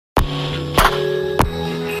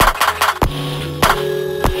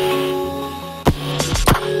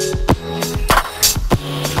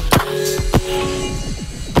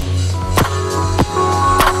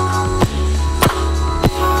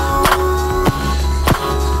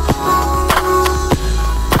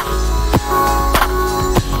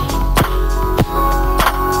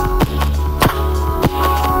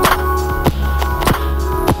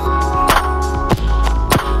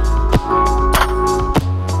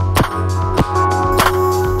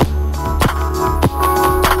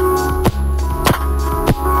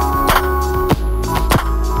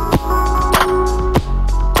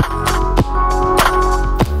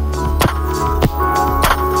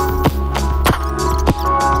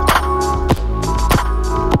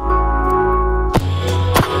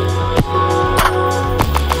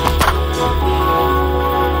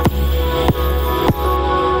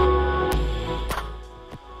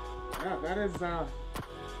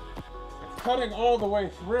cutting all the way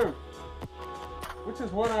through, which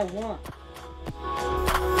is what I want.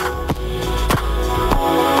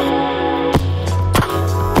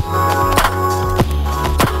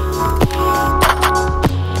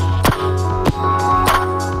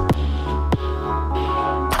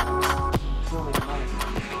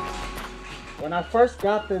 When I first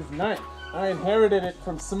got this knife, I inherited it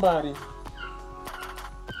from somebody.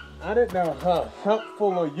 I didn't know how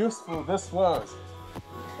helpful or useful this was,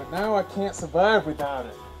 but now I can't survive without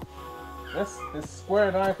it. This square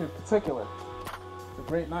knife in particular, it's a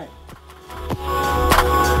great knife.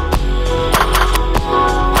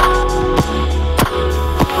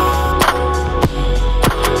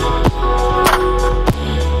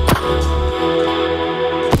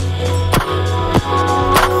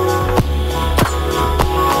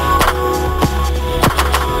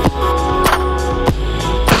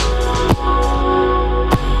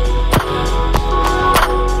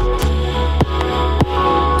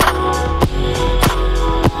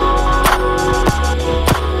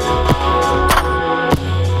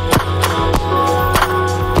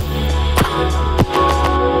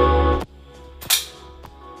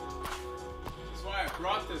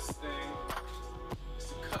 Brought this thing is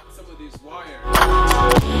to cut some of these wires.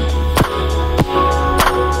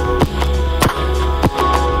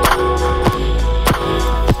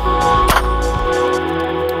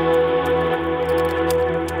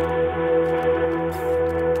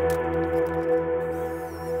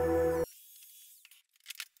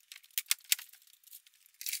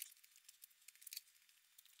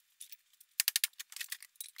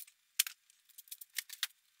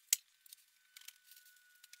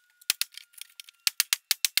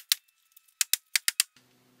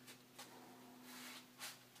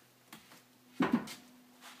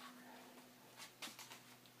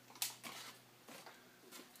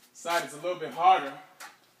 Side is a little bit harder.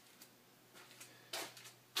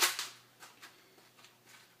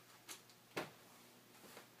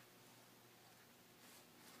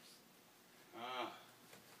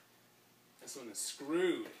 This one is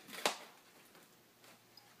screwed.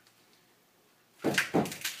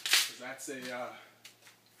 That's there's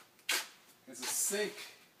a sink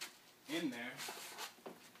in there,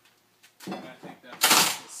 and I think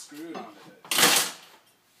that's screwed onto this.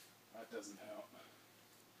 That doesn't help.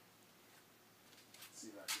 See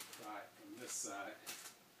if I can pry it from this side.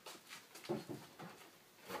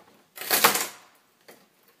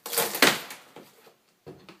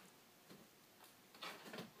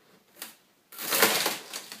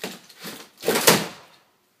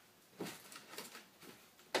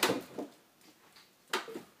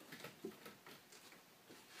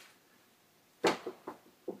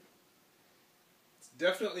 It's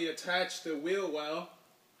definitely attached to the wheel well.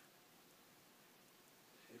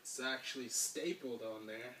 It's actually stapled on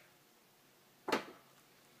there.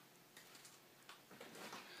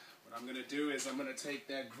 What I'm going to do is I'm going to take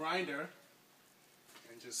that grinder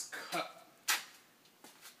and just cut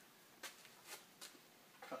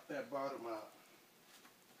that bottom out.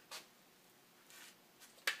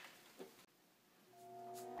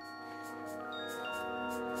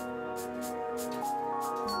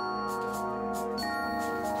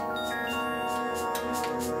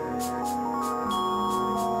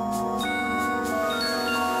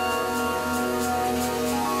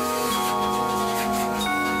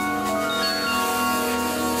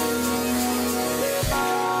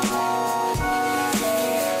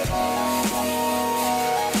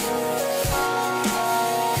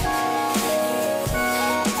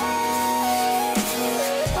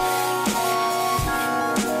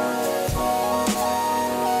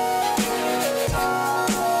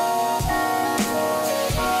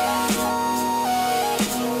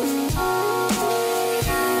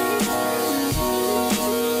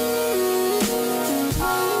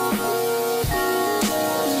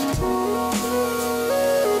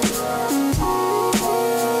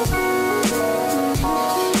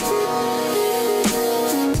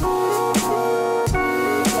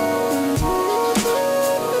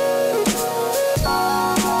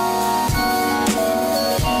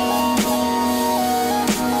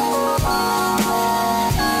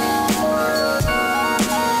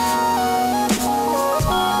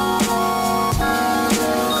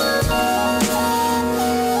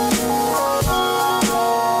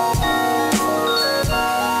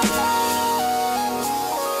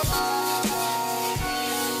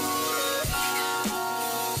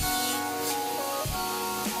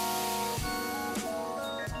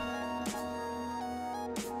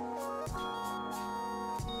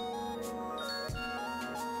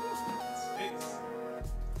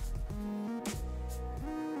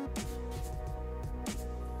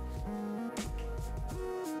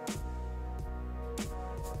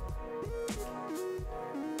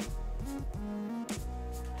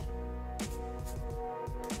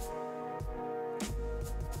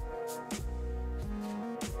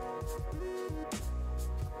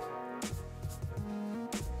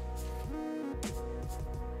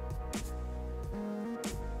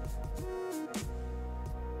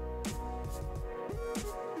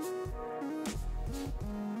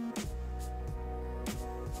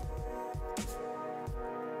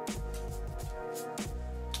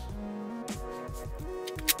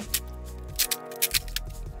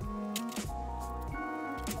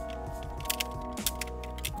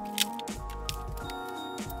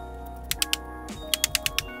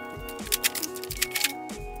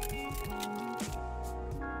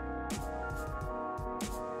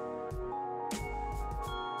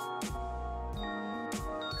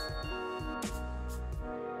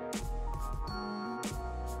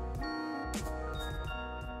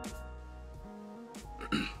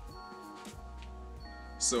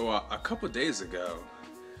 So a couple days ago,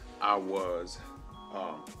 I was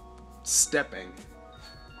stepping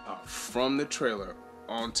from the trailer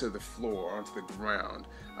onto the floor, onto the ground.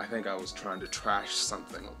 I think I was trying to trash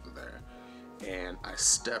something over there, and I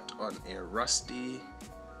stepped on a rusty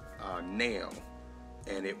nail,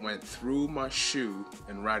 and it went through my shoe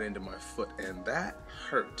and right into my foot, and that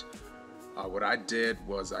hurt. What I did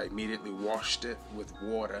was I immediately washed it with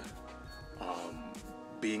water.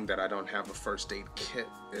 Being that I don't have a first aid kit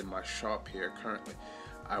in my shop here currently,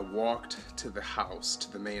 I walked to the house,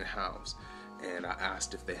 to the main house, and I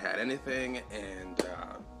asked if they had anything, and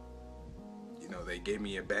you know, they gave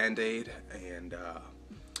me a Band-Aid, and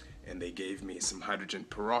they gave me some hydrogen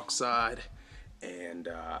peroxide and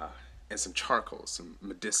some charcoal, some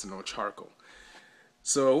medicinal charcoal.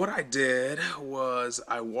 So what I did was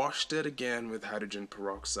I washed it again with hydrogen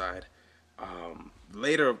peroxide.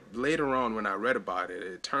 Later on, when I read about it,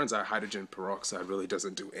 it turns out hydrogen peroxide really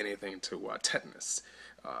doesn't do anything to tetanus.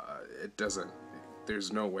 It doesn't.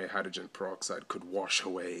 There's no way hydrogen peroxide could wash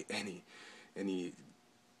away any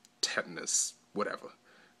tetanus, whatever.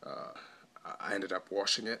 I ended up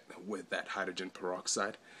washing it with that hydrogen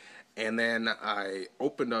peroxide, and then I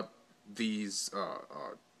opened up these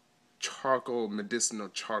medicinal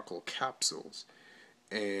charcoal capsules,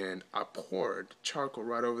 and I poured charcoal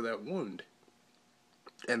right over that wound,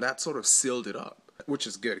 and that sort of sealed it up, which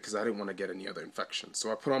is good because I didn't want to get any other infections.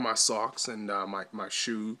 So I put on my socks and my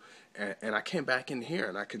shoe, and I came back in here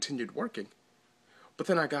and I continued working. But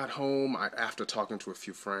then I got home, after talking to a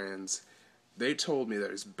few friends, they told me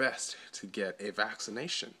that it's best to get a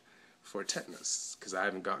vaccination for tetanus because I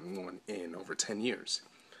haven't gotten one in over 10 years.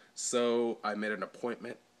 So I made an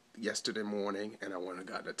appointment yesterday morning, and I went and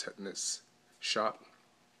got a tetanus shot.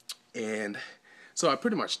 And so I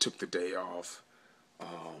pretty much took the day off.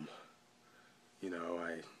 You know,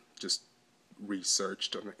 I just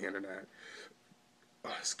researched on the internet.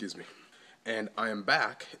 Excuse me. And I am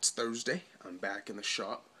back. It's Thursday. I'm back in the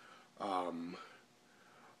shop.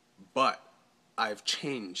 But I've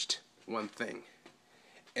changed one thing.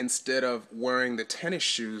 Instead of wearing the tennis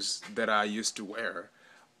shoes that I used to wear,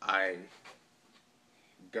 I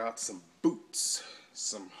got some boots,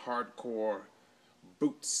 some hardcore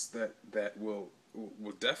boots that will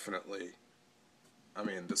definitely, I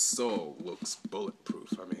mean, the sole looks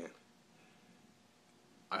bulletproof. I mean,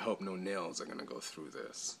 I hope no nails are gonna go through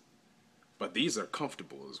this. But these are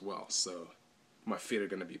comfortable as well, so my feet are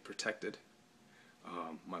gonna be protected.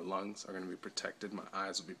 My lungs are gonna be protected. My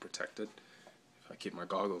eyes will be protected if I keep my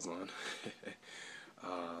goggles on.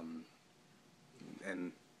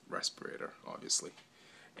 And respirator, obviously.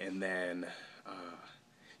 And then,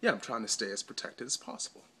 yeah, I'm trying to stay as protected as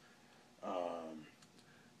possible.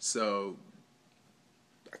 So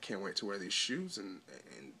I can't wait to wear these shoes and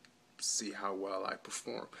see how well I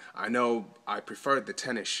perform. I know I preferred the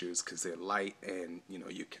tennis shoes because they're light and, you know,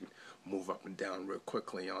 you can move up and down real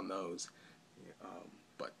quickly on those.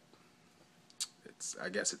 But I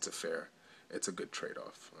guess it's a good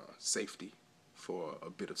trade-off. Safety for a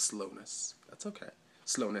bit of slowness. That's okay.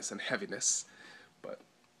 Slowness and heaviness, but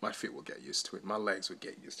my feet will get used to it. My legs will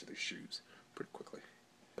get used to the shoes pretty quickly.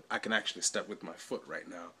 I can actually step with my foot right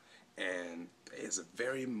now, and it's a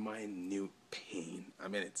very minute pain. I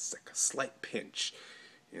mean, it's like a slight pinch,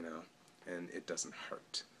 you know, and it doesn't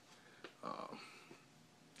hurt.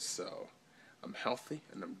 So I'm healthy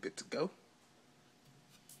and I'm good to go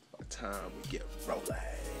by the time we get rolling.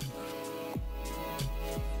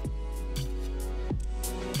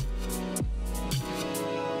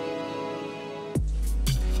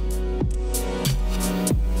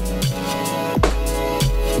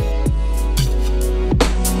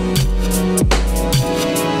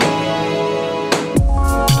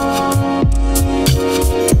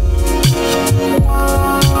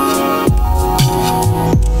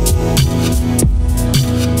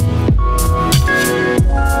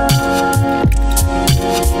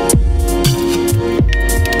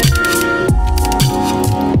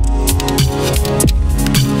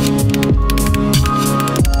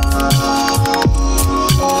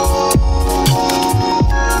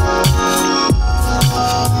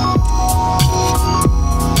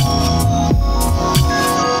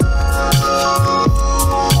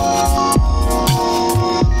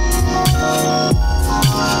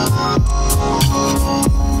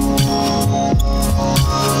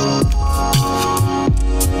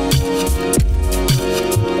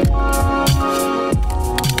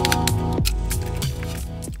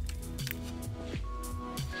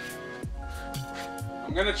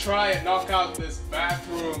 I'm gonna try and knock out this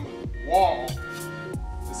bathroom wall,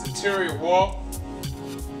 this interior wall,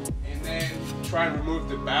 and then try and remove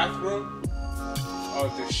the bathroom.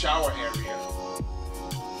 of the shower area.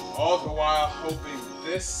 All the while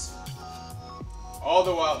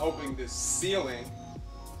hoping this ceiling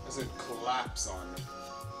doesn't collapse on me.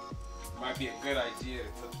 Might be a good idea to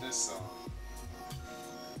put this on.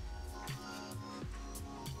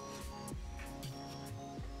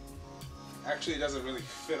 Actually, it doesn't really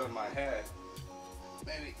fit on my head.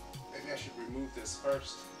 Maybe I should remove this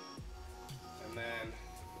first and then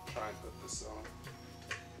try and put this on.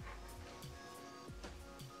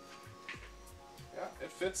 Yeah,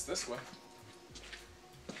 it fits this way.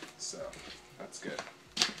 So, that's good.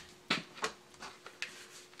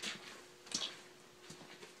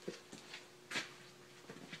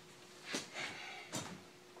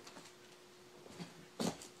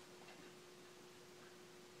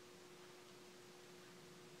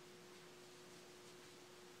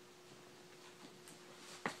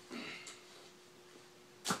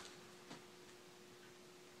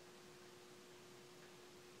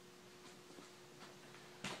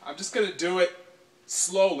 I'm just gonna do it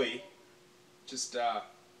slowly, just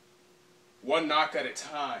one knock at a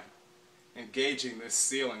time, engaging this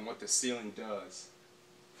ceiling, what the ceiling does.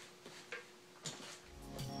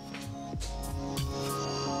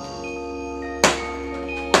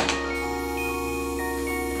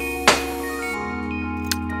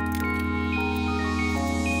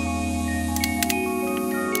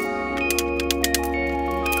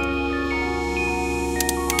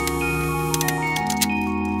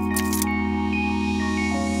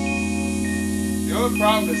 The only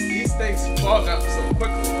problem is these things fog up so quickly.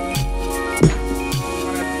 I'm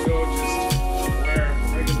gonna have to go just wear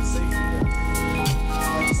regular safety gear.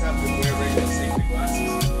 I just have to wear regular safety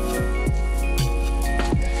glasses.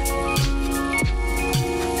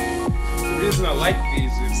 The reason I like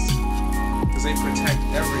these is because they protect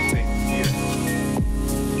everything here.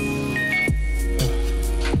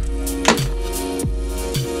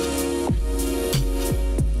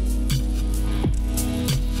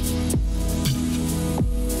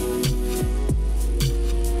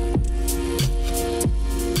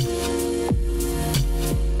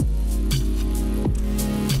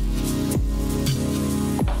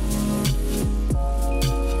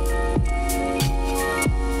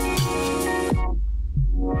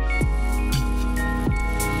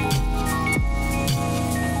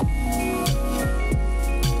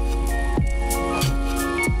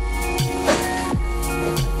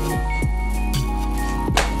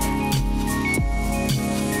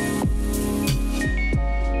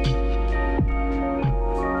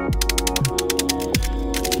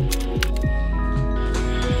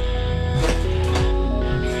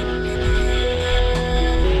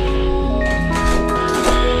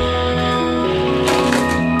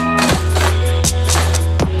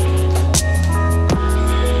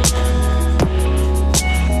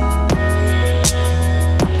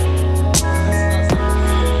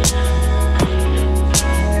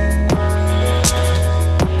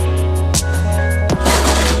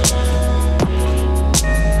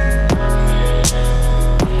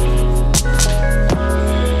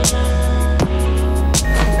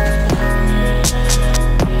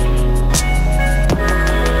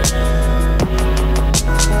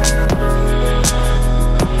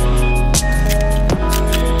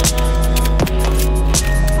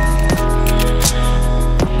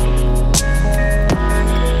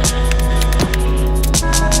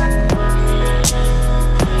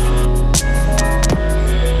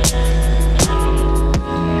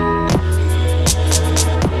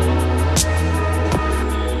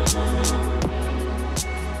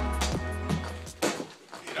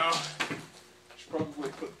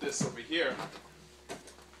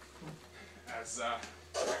 As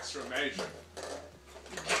extra measure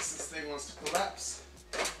in case this thing wants to collapse.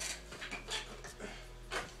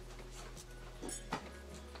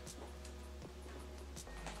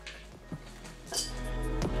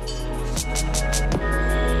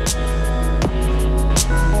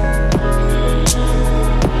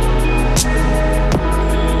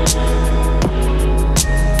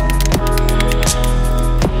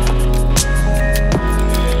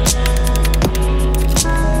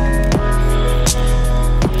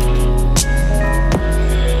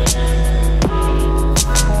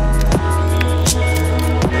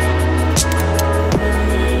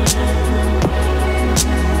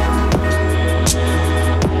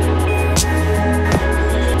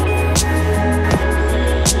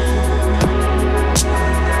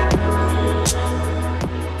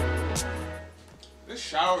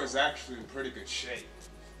 Shower is actually in pretty good shape,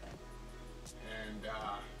 and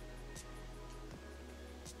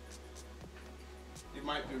it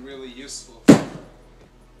might be really useful for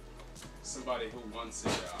somebody who wants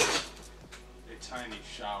it a tiny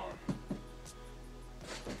shower.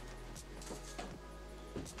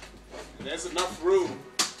 And there's enough room,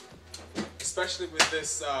 especially with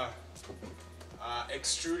this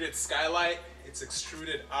extruded skylight. It's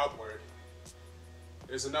extruded outward.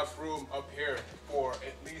 There's enough room up here for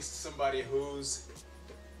at least somebody who's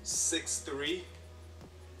 6'3".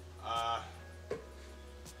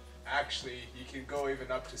 Actually, you can go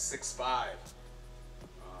even up to 6'5".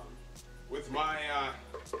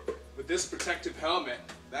 With this protective helmet,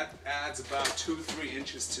 that adds about 2-3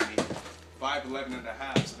 inches to me. 5'11" and a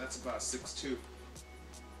half, so that's about 6'2".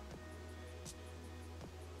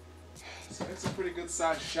 So it's a pretty good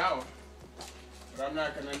sized shower, but I'm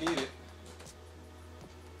not gonna need it.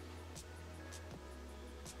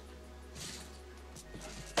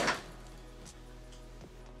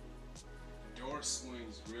 The door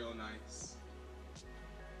swings real nice.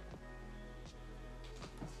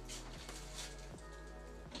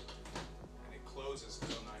 And it closes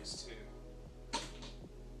real nice too.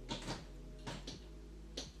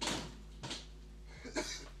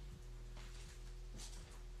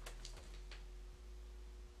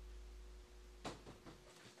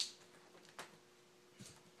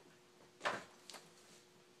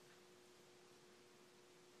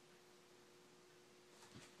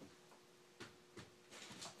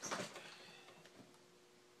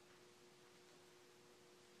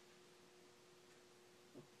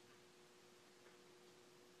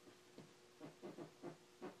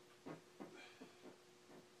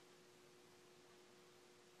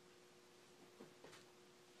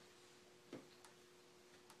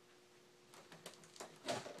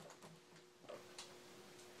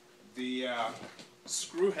 The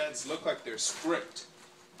screw heads look like they're stripped,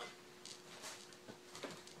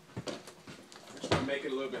 which will make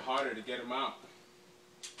it a little bit harder to get them out.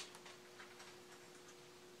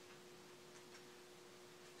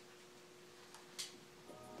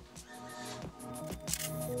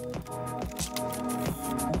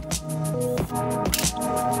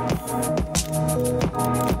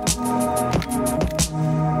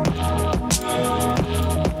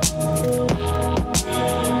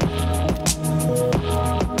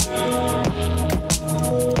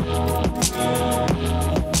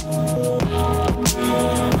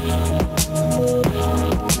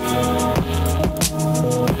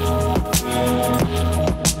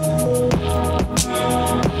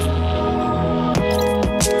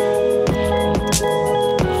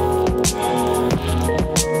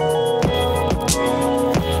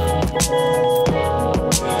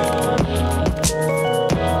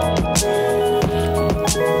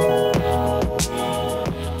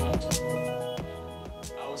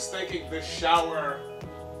 This shower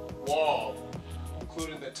wall,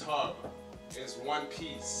 including the tub, is one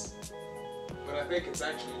piece, but I think it's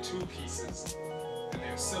actually two pieces, and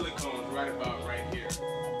they're silicone right about right here.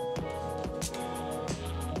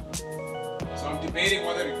 So I'm debating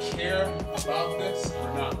whether to care about this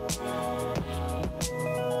or not.